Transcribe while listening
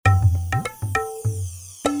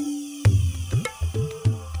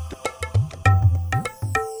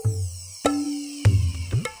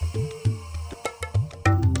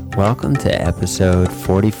Welcome to episode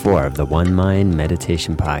 44 of the One Mind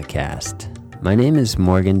Meditation Podcast. My name is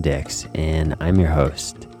Morgan Dix, and I'm your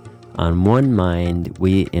host. On One Mind,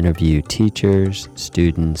 we interview teachers,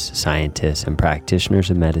 students, scientists, and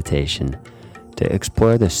practitioners of meditation to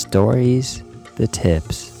explore the stories, the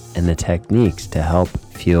tips, and the techniques to help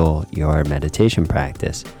fuel your meditation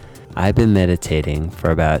practice. I've been meditating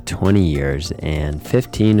for about 20 years, and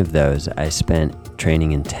 15 of those I spent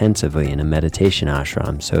training intensively in a meditation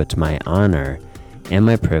ashram, so it's my honor and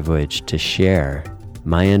my privilege to share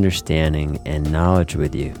my understanding and knowledge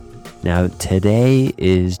with you. Now, today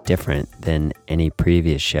is different than any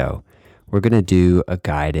previous show. We're going to do a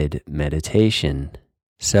guided meditation.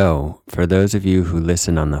 So, for those of you who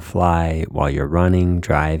listen on the fly while you're running,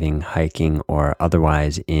 driving, hiking, or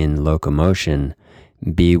otherwise in locomotion,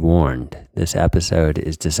 be warned. This episode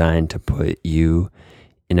is designed to put you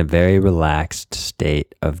in a very relaxed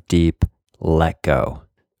state of deep let go.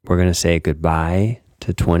 We're going to say goodbye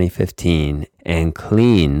to 2015 and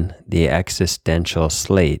clean the existential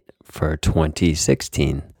slate for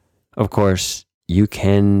 2016. Of course, you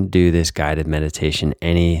can do this guided meditation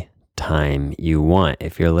any time you want.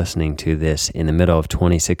 If you're listening to this in the middle of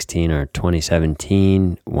 2016 or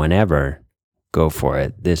 2017, whenever, go for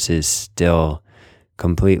it. This is still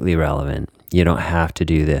completely relevant. You don't have to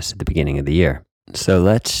do this at the beginning of the year. So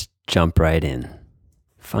let's jump right in.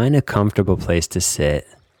 Find a comfortable place to sit,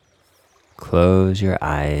 close your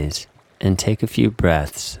eyes, and take a few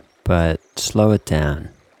breaths, but slow it down.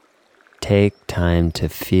 Take time to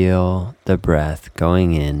feel the breath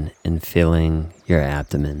going in and filling your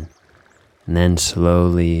abdomen, and then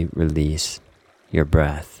slowly release your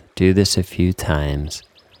breath. Do this a few times,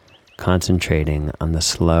 concentrating on the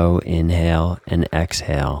slow inhale and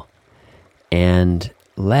exhale, and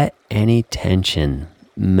let any tension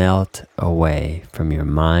melt away from your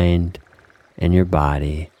mind and your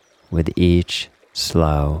body with each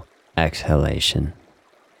slow exhalation.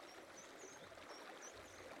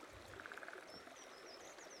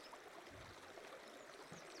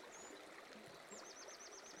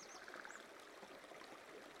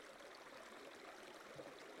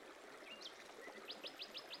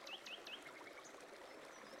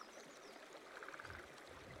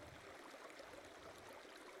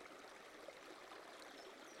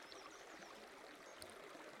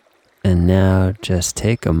 And now just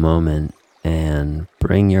take a moment and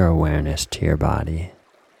bring your awareness to your body.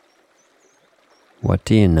 What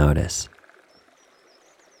do you notice?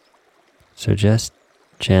 So just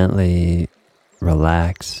gently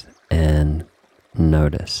relax and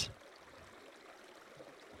notice.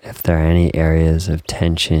 If there are any areas of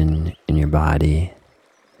tension in your body,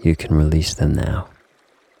 you can release them now.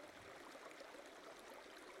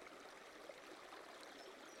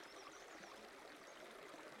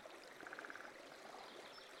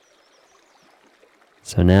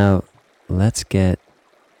 So now let's get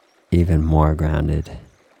even more grounded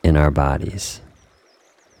in our bodies.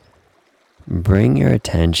 Bring your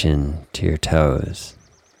attention to your toes.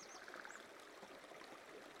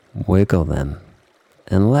 Wiggle them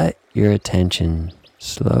and let your attention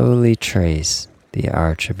slowly trace the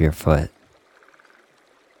arch of your foot.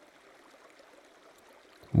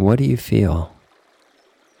 What do you feel?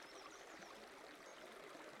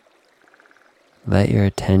 Let your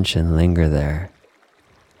attention linger there,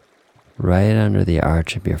 right under the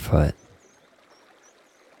arch of your foot.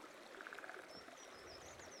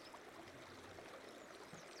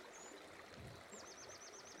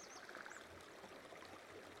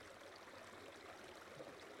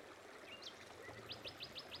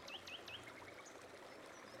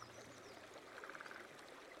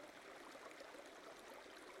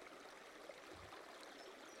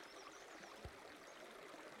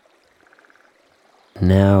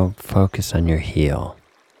 Now focus on your heel.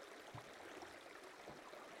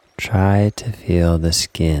 Try to feel the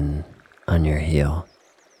skin on your heel.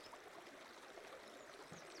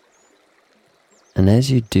 And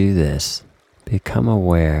as you do this, become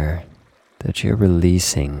aware that you're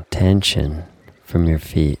releasing tension from your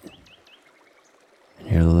feet,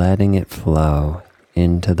 and you're letting it flow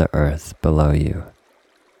into the earth below you.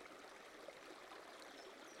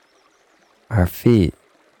 Our feet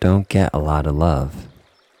don't get a lot of love.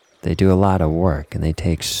 They do a lot of work and they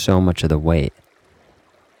take so much of the weight.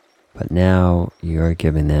 But now you're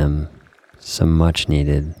giving them some much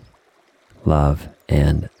needed love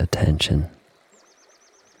and attention.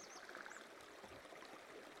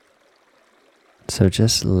 So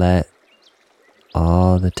just let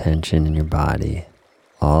all the tension in your body,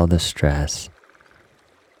 all the stress,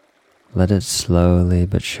 let it slowly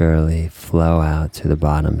but surely flow out to the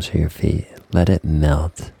bottoms of your feet. Let it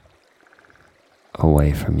melt.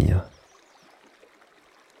 away from you.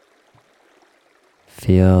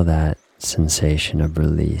 Feel that sensation of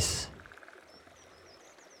release.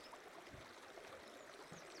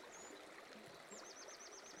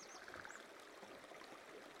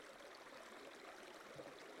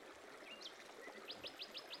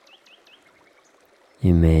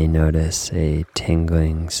 You may notice a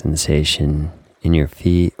tingling sensation in your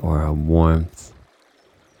feet or a warmth.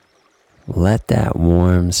 Let that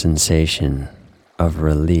warm sensation of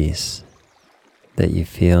release that you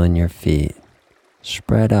feel in your feet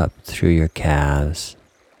spread up through your calves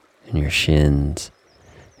and your shins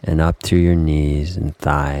and up through your knees and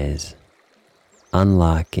thighs,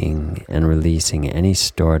 unlocking and releasing any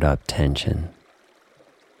stored up tension.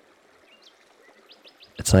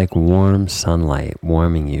 It's like warm sunlight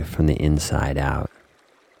warming you from the inside out,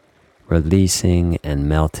 releasing and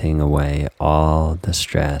melting away all the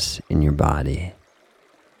stress in your body.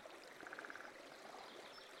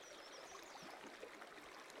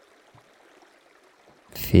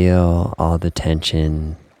 Feel all the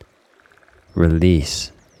tension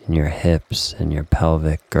release in your hips and your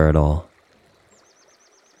pelvic girdle,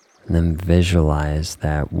 and then visualize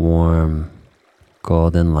that warm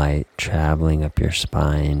golden light traveling up your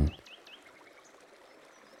spine,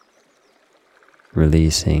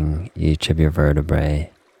 releasing each of your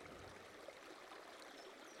vertebrae,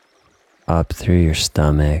 up through your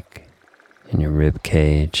stomach and your rib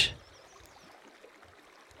cage.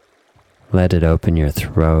 Let it open your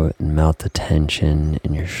throat and melt the tension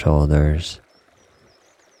in your shoulders.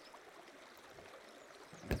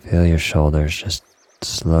 Feel your shoulders just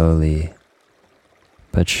slowly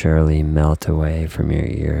but surely melt away from your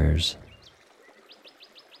ears.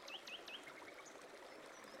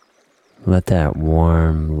 Let that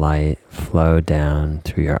warm light flow down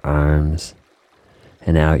through your arms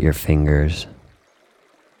and out your fingers.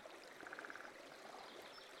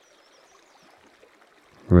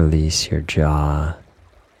 Release your jaw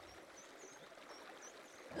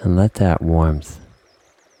and let that warmth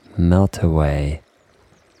melt away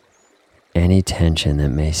any tension that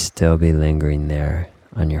may still be lingering there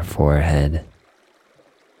on your forehead.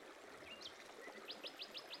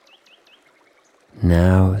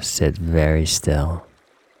 Now sit very still.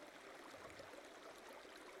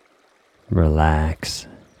 Relax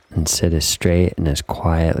and sit as straight and as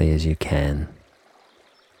quietly as you can.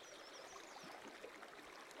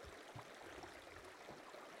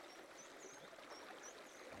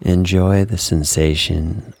 Enjoy the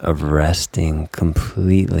sensation of resting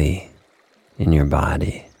completely in your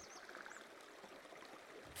body.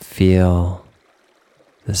 Feel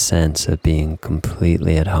the sense of being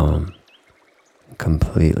completely at home,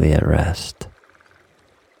 completely at rest.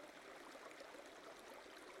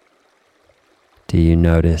 Do you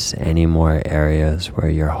notice any more areas where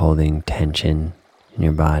you're holding tension in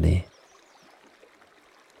your body?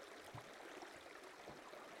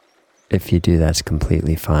 If you do, that's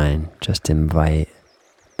completely fine. Just invite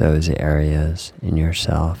those areas in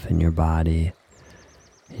yourself, in your body,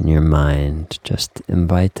 in your mind. Just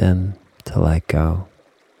invite them to let go.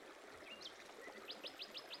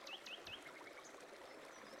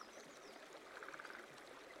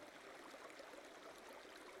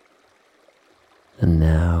 And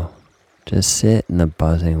now, just sit in the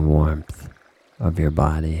buzzing warmth of your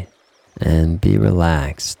body and be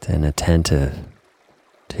relaxed and attentive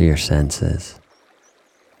to your senses.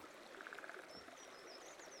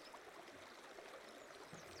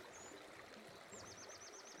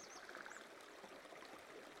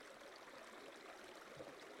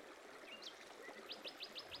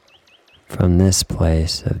 From this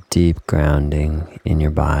place of deep grounding in your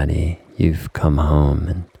body, you've come home,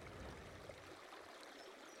 and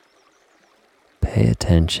pay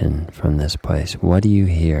attention from this place. What do you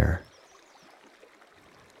hear?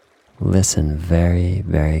 Listen very,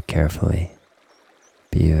 very carefully.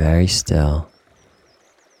 Be very still,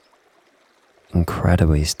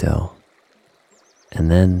 incredibly still, and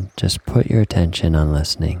then just put your attention on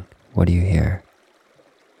listening. What do you hear?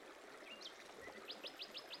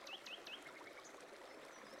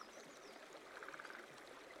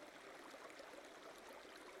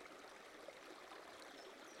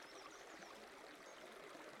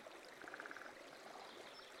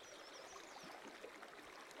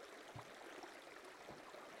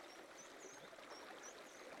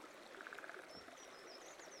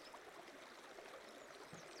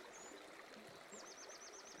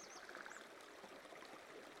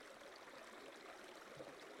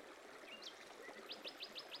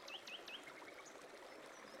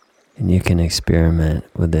 And you can experiment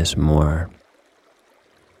with this more.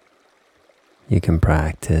 You can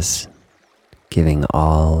practice giving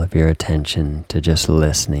all of your attention to just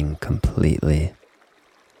listening completely.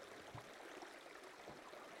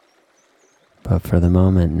 But for the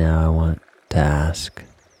moment now, I want to ask,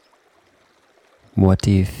 what do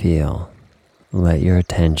you feel? Let your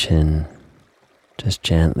attention just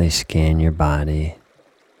gently scan your body.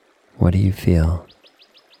 What do you feel?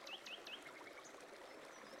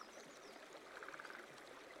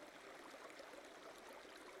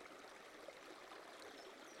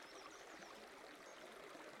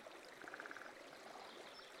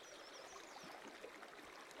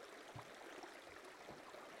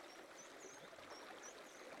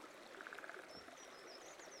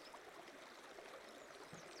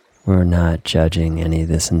 We're not judging any of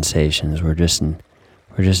the sensations. We're just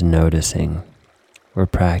noticing. We're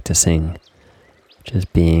practicing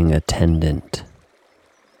just being attendant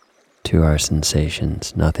to our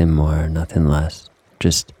sensations. Nothing more, nothing less.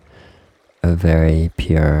 Just a very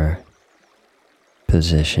pure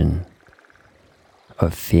position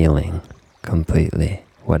of feeling completely.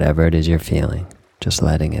 Whatever it is you're feeling, just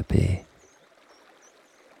letting it be.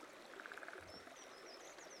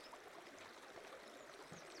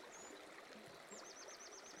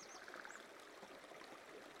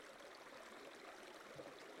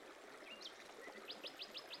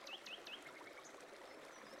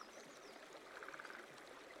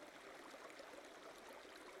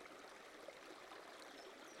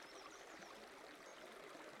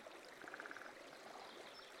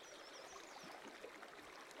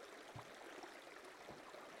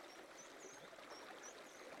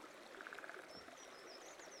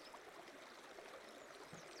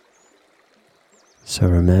 So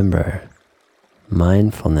remember,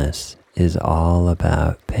 mindfulness is all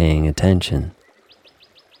about paying attention.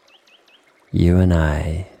 You and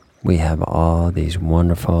I, we have all these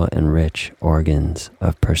wonderful and rich organs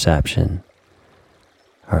of perception,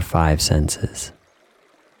 our five senses.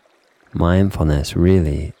 Mindfulness,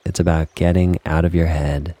 really, it's about getting out of your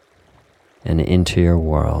head and into your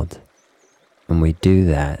world. And we do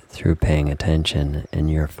that through paying attention, and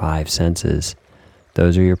your five senses,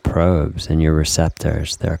 those are your probes and your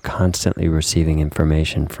receptors. They're constantly receiving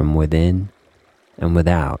information from within and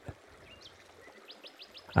without.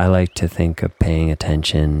 I like to think of paying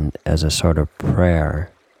attention as a sort of prayer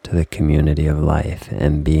to the community of life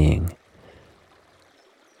and being.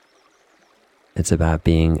 It's about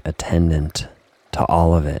being attendant to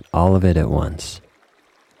all of it at once.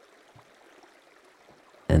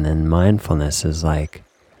 And then mindfulness is like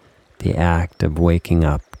the act of waking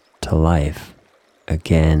up to life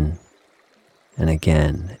again and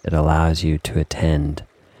again. It allows you to attend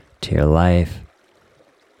to your life,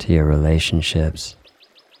 to your relationships,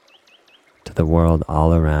 to the world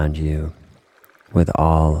all around you with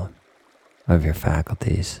all of your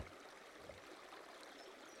faculties.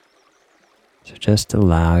 So just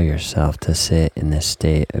allow yourself to sit in this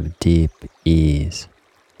state of deep ease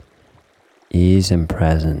and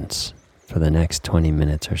presence for the next 20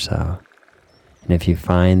 minutes or so. And if you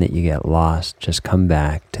find that you get lost, just come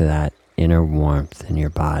back to that inner warmth in your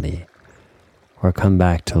body, or come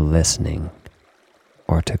back to listening,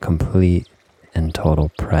 or to complete and total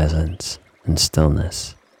presence and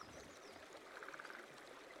stillness.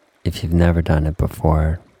 If you've never done it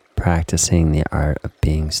before, practicing the art of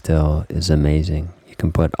being still is amazing. You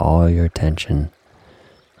can put all your attention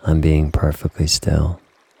on being perfectly still.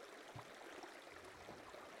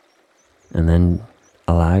 And then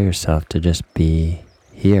allow yourself to just be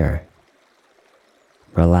here,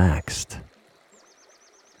 relaxed,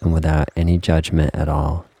 and without any judgment at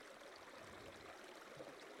all.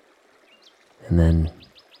 And then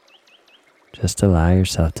just allow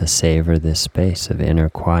yourself to savor this space of inner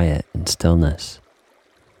quiet and stillness.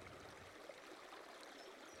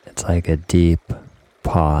 It's like a deep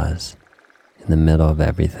pause in the middle of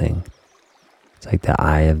everything. It's like the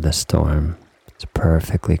eye of the storm. It's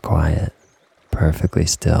perfectly quiet, perfectly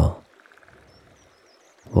still.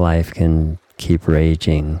 Life can keep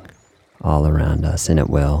raging all around us, and it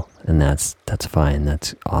will, and that's fine,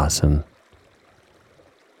 that's awesome.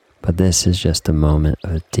 But this is just a moment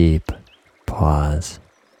of deep pause,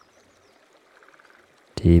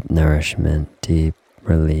 deep nourishment, deep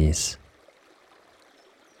release,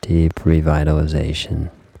 deep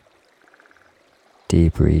revitalization,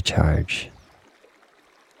 deep recharge.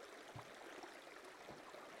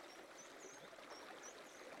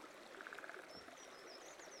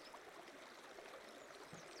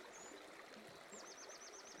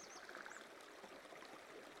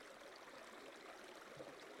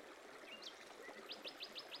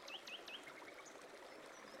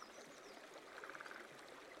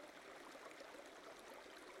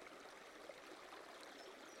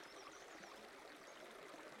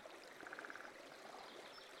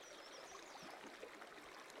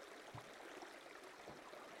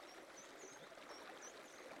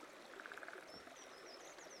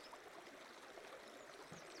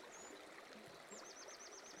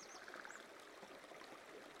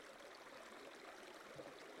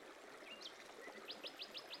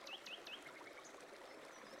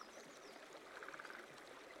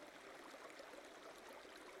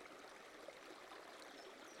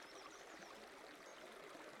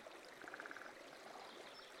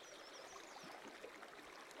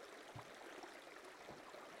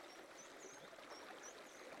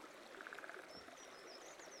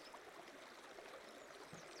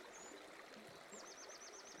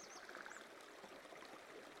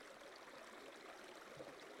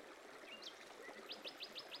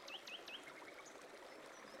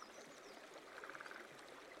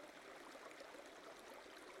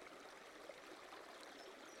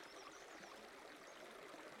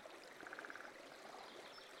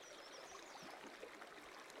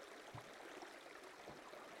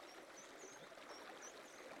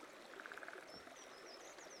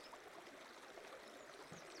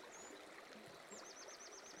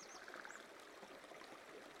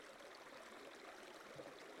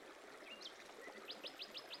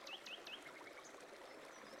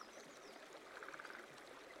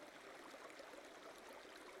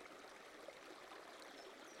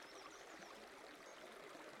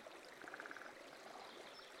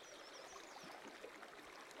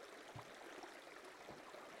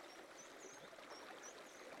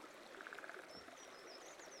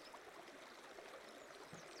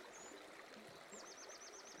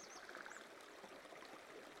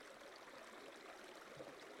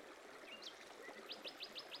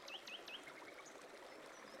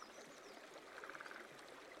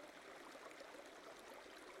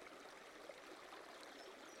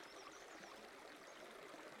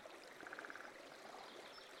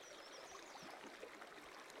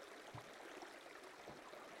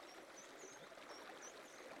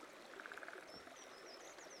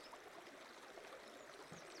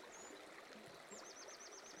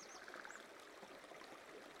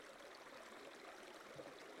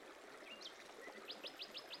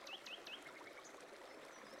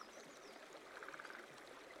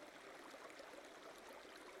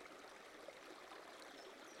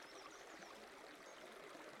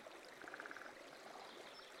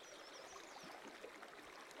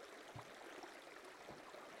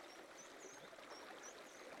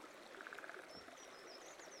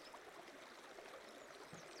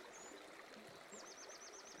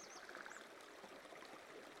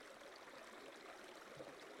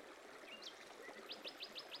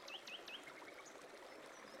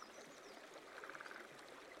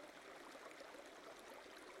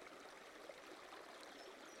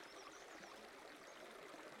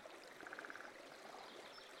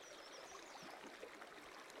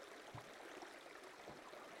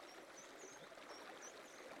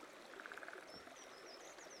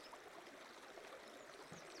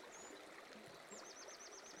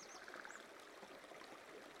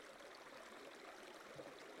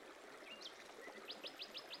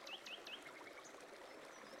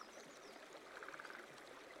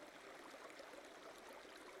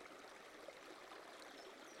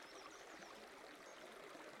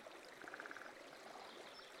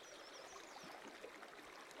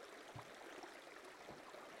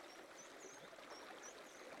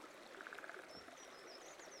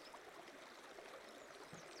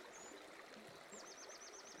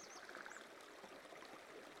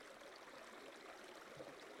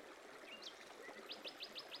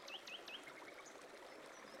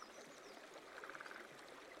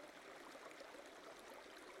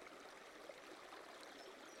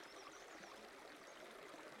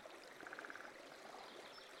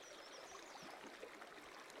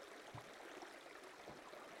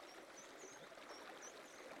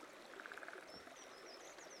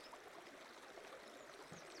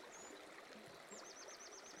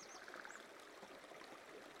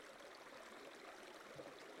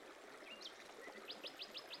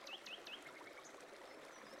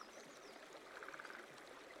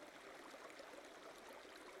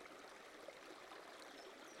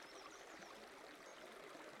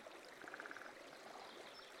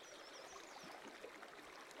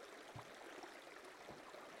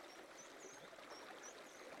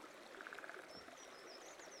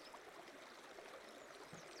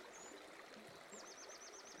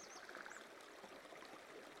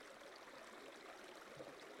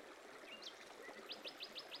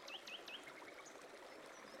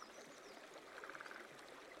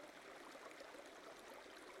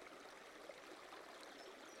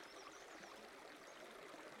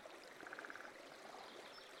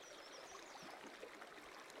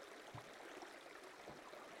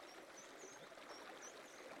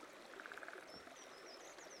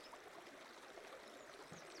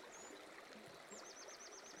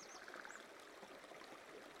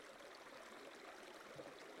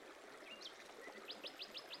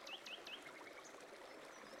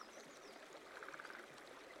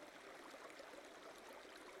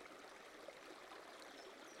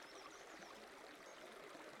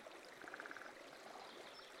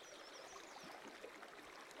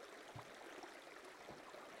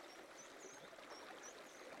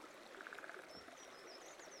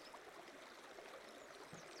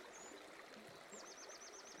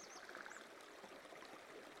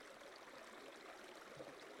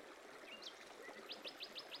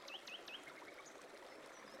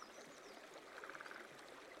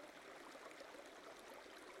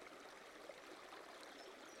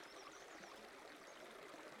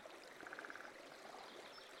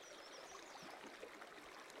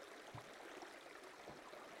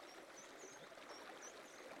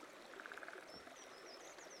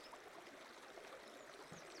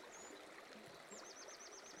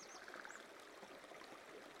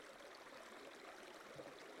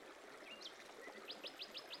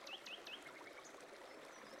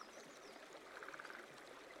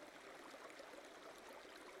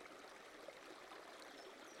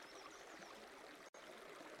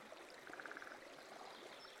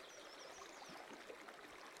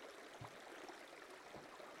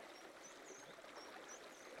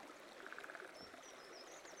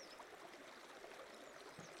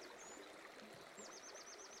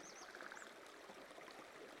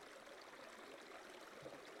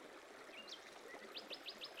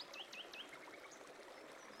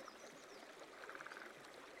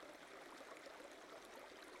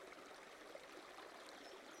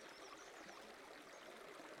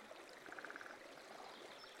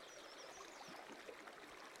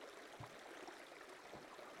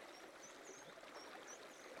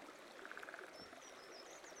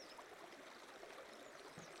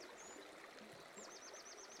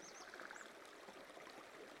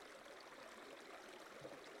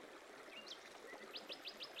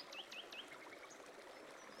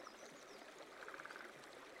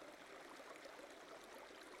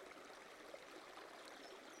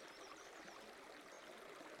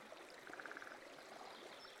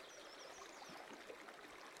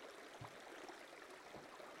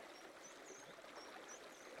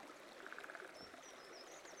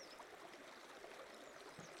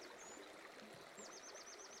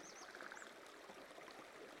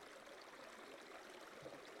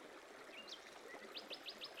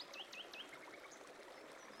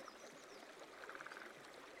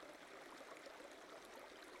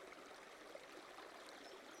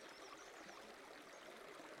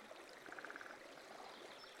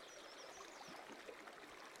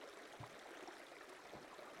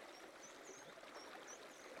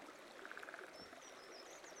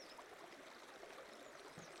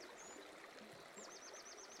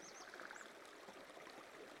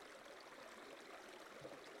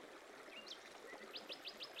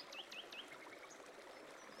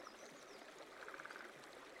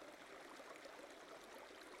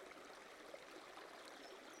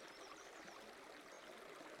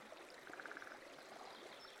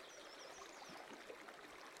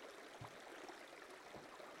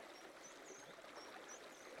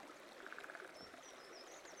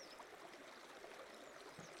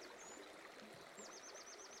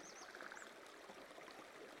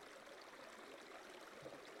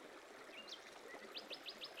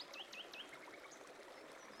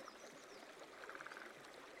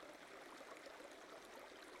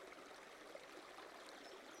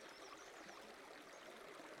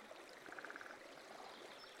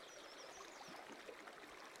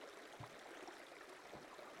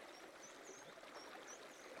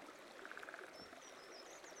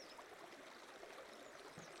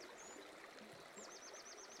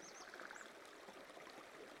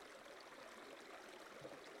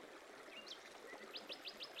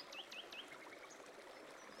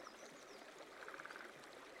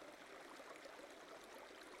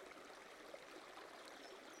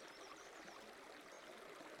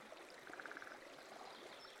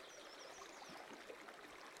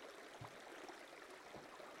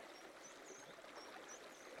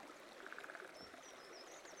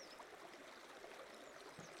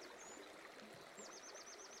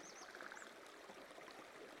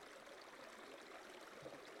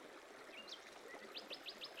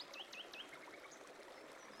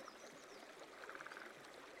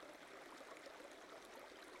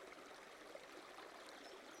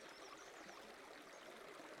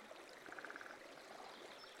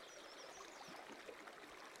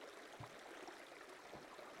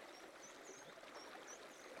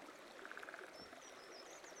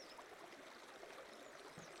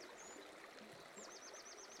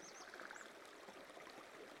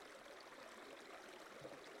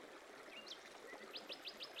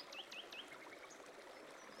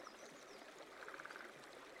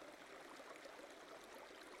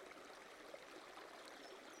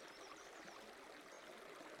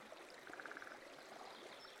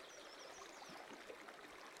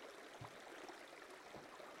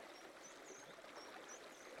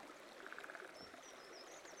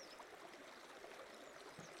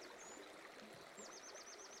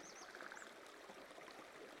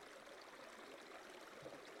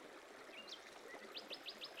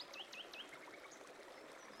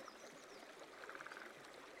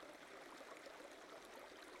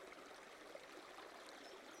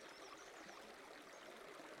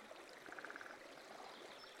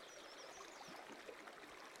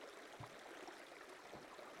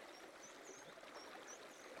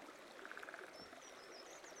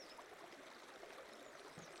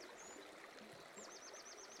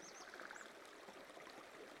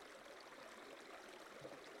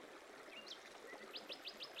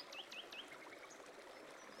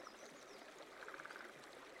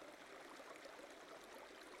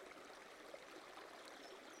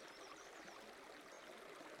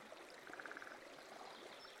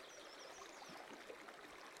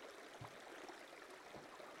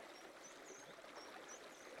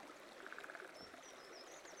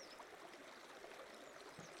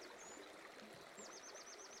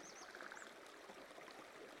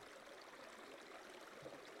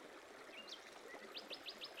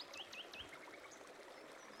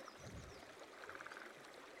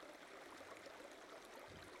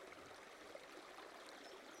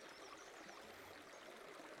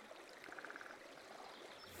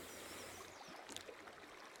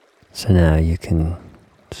 So now you can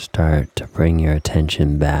start to bring your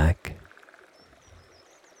attention back.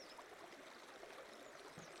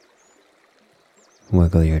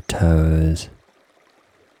 Wiggle your toes.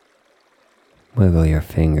 Wiggle your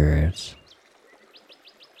fingers.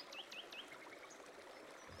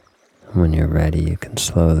 When you're ready, you can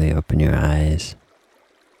slowly open your eyes.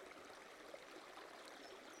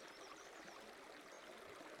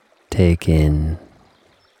 Take in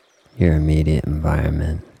your immediate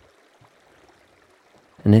environment.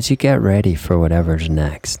 And as you get ready for whatever's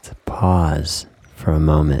next, pause for a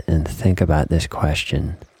moment and think about this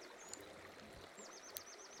question.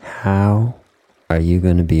 How are you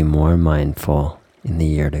going to be more mindful in the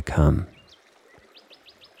year to come?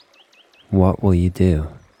 What will you do?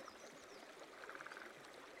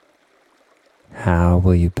 How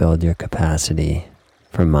will you build your capacity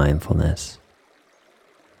for mindfulness?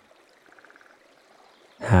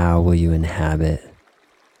 How will you inhabit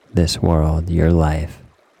this world, your life,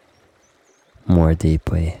 more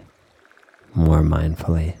deeply, more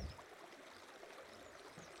mindfully?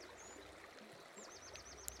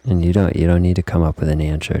 And you don't need to come up with an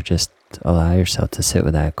answer. Just allow yourself to sit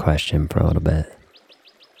with that question for a little bit.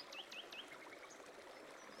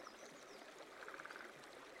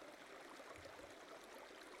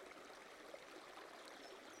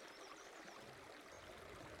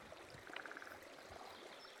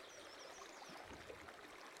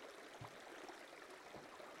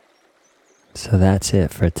 So that's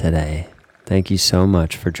it for today. Thank you so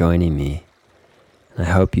much for joining me. I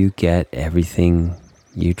hope you get everything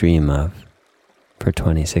you dream of for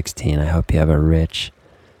 2016. I hope you have a rich,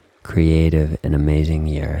 creative, and amazing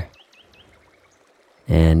year.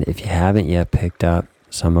 And if you haven't yet picked up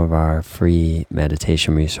some of our free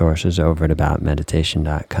meditation resources over at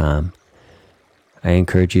aboutmeditation.com, I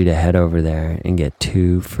encourage you to head over there and get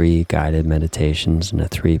 2 free guided meditations and a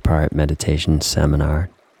 3-part meditation seminar.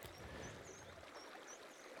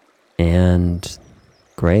 And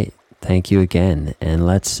great. Thank you again. And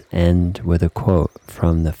let's end with a quote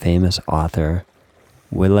from the famous author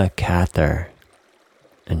Willa Cather.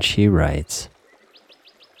 And she writes,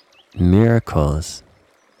 "Miracles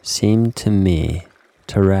seem to me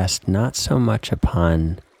to rest not so much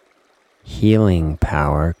upon healing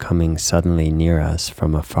power coming suddenly near us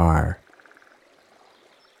from afar,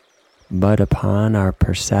 but upon our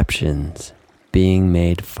perceptions being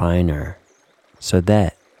made finer, so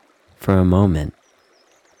that, for a moment,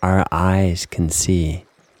 our eyes can see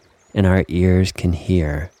and our ears can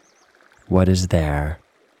hear what is there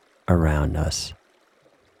around us,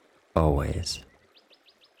 always."